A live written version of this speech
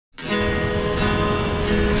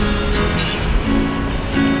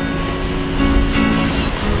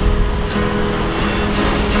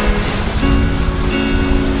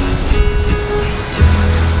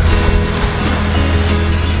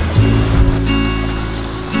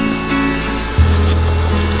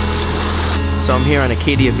So I'm here on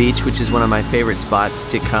Acadia Beach, which is one of my favorite spots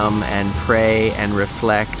to come and pray and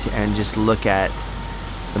reflect and just look at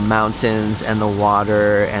the mountains and the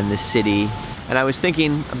water and the city. And I was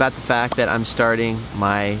thinking about the fact that I'm starting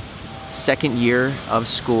my second year of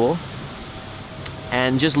school,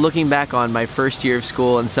 and just looking back on my first year of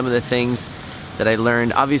school and some of the things that I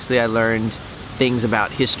learned. Obviously I learned things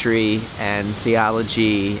about history and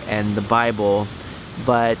theology and the Bible,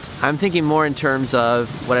 but I'm thinking more in terms of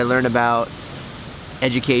what I learned about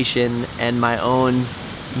education and my own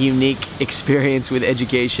unique experience with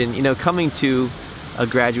education. You know, coming to a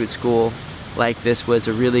graduate school like this was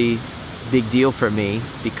a really big deal for me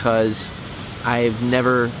because I've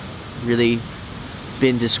never really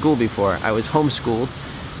been to school before. I was homeschooled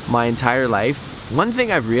my entire life. One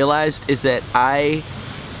thing I've realized is that I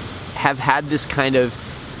have had this kind of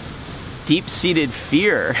deep-seated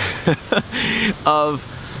fear of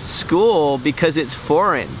school because it's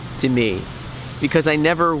foreign to me, because I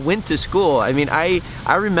never went to school. I mean, I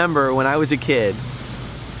remember when I was a kid,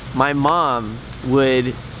 my mom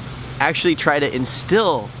would actually try to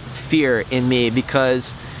instill fear in me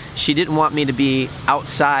because she didn't want me to be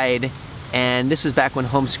outside, and this is back when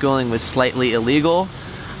homeschooling was slightly illegal,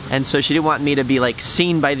 and so she didn't want me to be like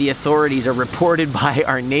seen by the authorities or reported by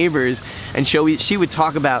our neighbors. And she would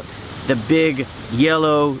talk about the big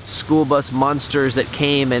yellow school bus monsters that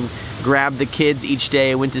came and grabbed the kids each day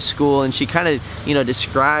and went to school, and she kind of, you know,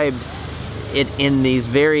 described it in these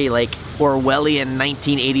very like Orwellian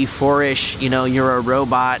 1984-ish, you know, you're a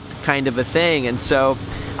robot kind of a thing. And so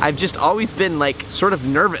I've just always been like sort of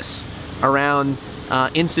nervous around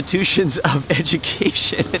institutions of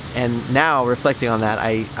education. And now reflecting on that,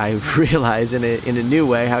 I realize in a new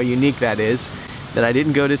way how unique that is, that I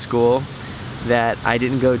didn't go to school, that I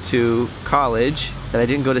didn't go to college, that I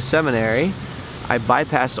didn't go to seminary. I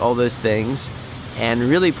bypassed all those things and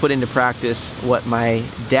really put into practice what my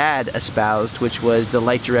dad espoused, which was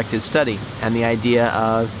delight-directed study, and the idea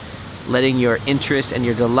of letting your interests and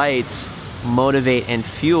your delights motivate and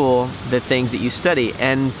fuel the things that you study.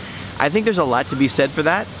 And I think there's a lot to be said for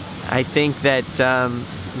that. I think that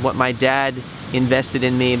what my dad invested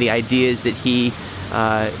in me, the ideas that he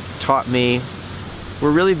taught me,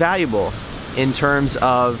 were really valuable in terms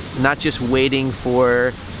of not just waiting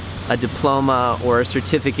for a diploma or a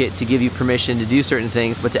certificate to give you permission to do certain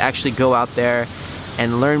things, but to actually go out there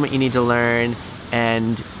and learn what you need to learn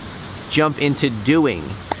and jump into doing.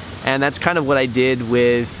 And that's kind of what I did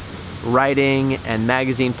with writing and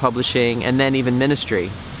magazine publishing, and then even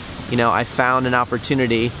ministry. You know, I found an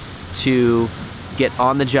opportunity to get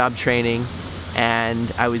on-the-job training,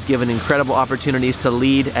 and I was given incredible opportunities to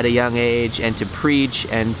lead at a young age and to preach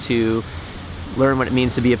and to learn what it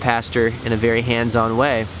means to be a pastor in a very hands-on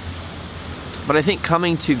way. But I think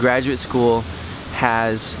coming to graduate school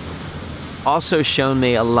has also shown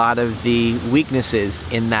me a lot of the weaknesses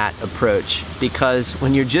in that approach, because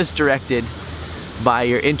when you're just directed by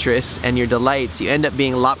your interests and your delights, you end up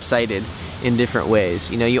being lopsided in different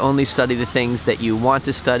ways. You know, you only study the things that you want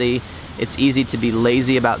to study. It's easy to be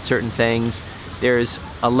lazy about certain things. There's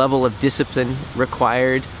a level of discipline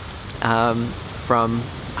required from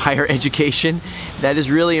higher education that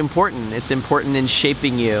is really important. It's important in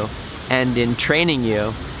shaping you and in training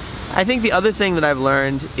you. I think the other thing that I've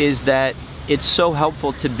learned is that it's so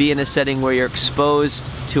helpful to be in a setting where you're exposed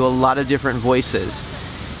to a lot of different voices,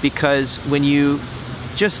 because when you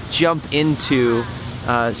just jump into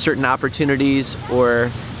certain opportunities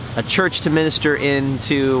or a church to minister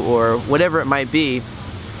into or whatever it might be,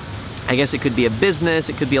 I guess it could be a business,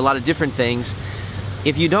 it could be a lot of different things.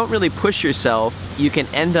 If you don't really push yourself, you can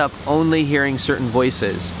end up only hearing certain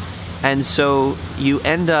voices. And so you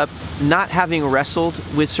end up not having wrestled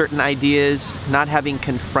with certain ideas, not having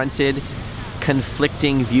confronted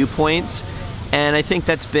conflicting viewpoints. And I think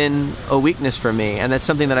that's been a weakness for me, and that's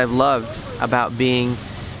something that I've loved about being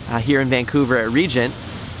here in Vancouver at Regent,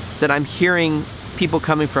 is that I'm hearing people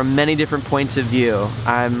coming from many different points of view.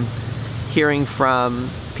 I'm hearing from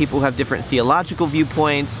people who have different theological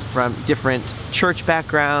viewpoints, from different church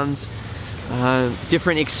backgrounds,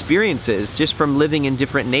 different experiences just from living in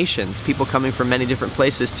different nations, people coming from many different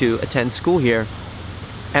places to attend school here.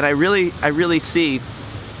 And I really see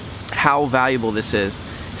how valuable this is,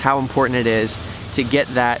 how important it is to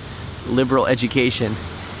get that liberal education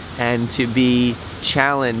and to be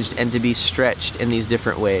challenged and to be stretched in these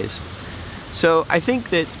different ways. So I think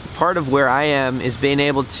that part of where I am is being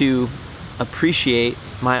able to appreciate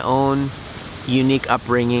my own unique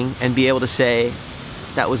upbringing and be able to say,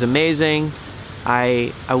 that was amazing.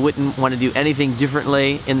 I wouldn't want to do anything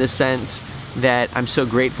differently, in the sense that I'm so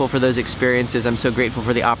grateful for those experiences. I'm so grateful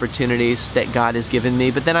for the opportunities that God has given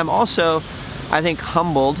me. But then I'm also I think,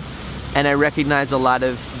 humbled, and I recognize a lot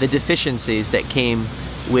of the deficiencies that came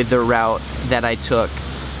with the route that I took.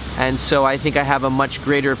 And so I think I have a much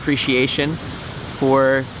greater appreciation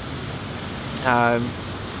for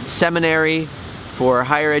seminary, for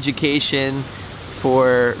higher education,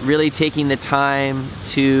 for really taking the time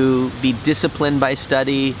to be disciplined by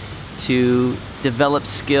study, to develop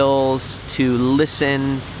skills, to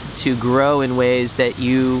listen, to grow in ways that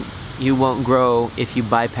you won't grow if you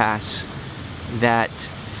bypass that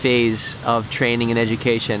phase of training and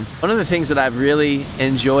education. One of the things that I've really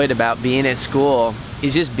enjoyed about being at school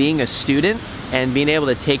is just being a student and being able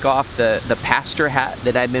to take off the pastor hat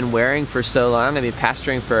that I've been wearing for so long. I've been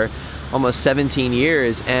pastoring for almost 17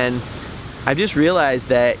 years, and I've just realized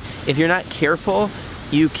that if you're not careful,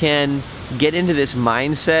 you can get into this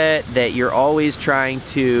mindset that you're always trying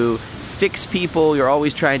to fix people, you're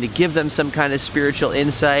always trying to give them some kind of spiritual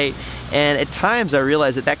insight, and at times I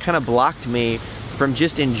realized that kind of blocked me from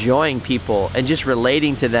just enjoying people and just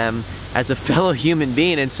relating to them as a fellow human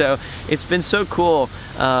being. And so it's been so cool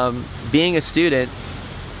being a student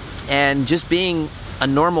and just being a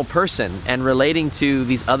normal person and relating to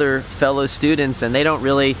these other fellow students, and they don't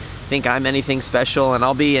really think I'm anything special, and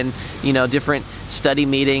I'll be in, you know, different study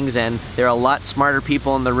meetings and there are a lot smarter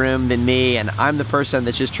people in the room than me, and I'm the person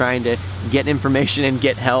that's just trying to get information and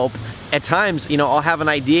get help. At times, you know, I'll have an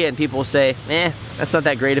idea and people will say, that's not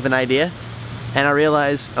that great of an idea. And I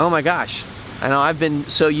realize, oh my gosh, I know I've been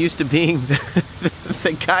so used to being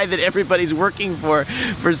the guy that everybody's working for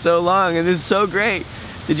so long, and this is so great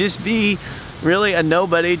to just be really a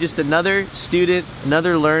nobody, just another student,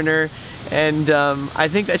 another learner, and I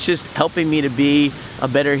think that's just helping me to be a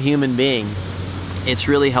better human being. It's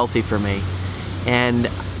really healthy for me, and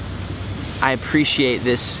I appreciate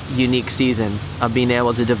this unique season of being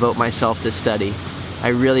able to devote myself to study. I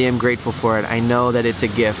really am grateful for it. I know that it's a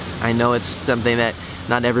gift. I know it's something that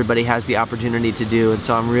not everybody has the opportunity to do, and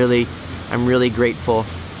so I'm really grateful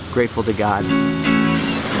to God.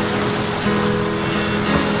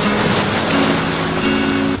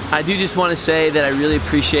 I do just want to say that I really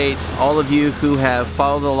appreciate all of you who have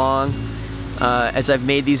followed along as I've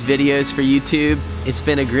made these videos for YouTube. It's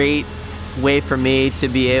been a great way for me to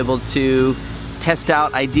be able to test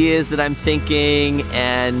out ideas that I'm thinking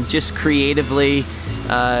and just creatively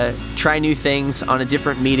try new things on a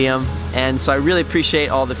different medium. And so I really appreciate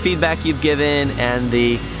all the feedback you've given and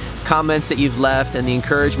the comments that you've left and the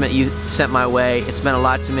encouragement you sent my way. It's meant a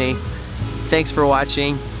lot to me. Thanks for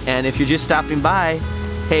watching, and if you're just stopping by,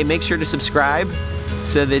 hey, make sure to subscribe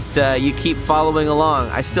so that you keep following along.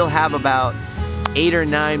 I still have about 8 or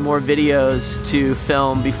 9 more videos to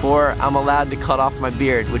film before I'm allowed to cut off my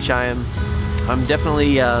beard, which I'm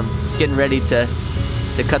definitely getting ready to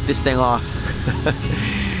cut this thing off.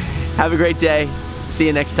 Have a great day. See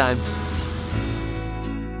you next time.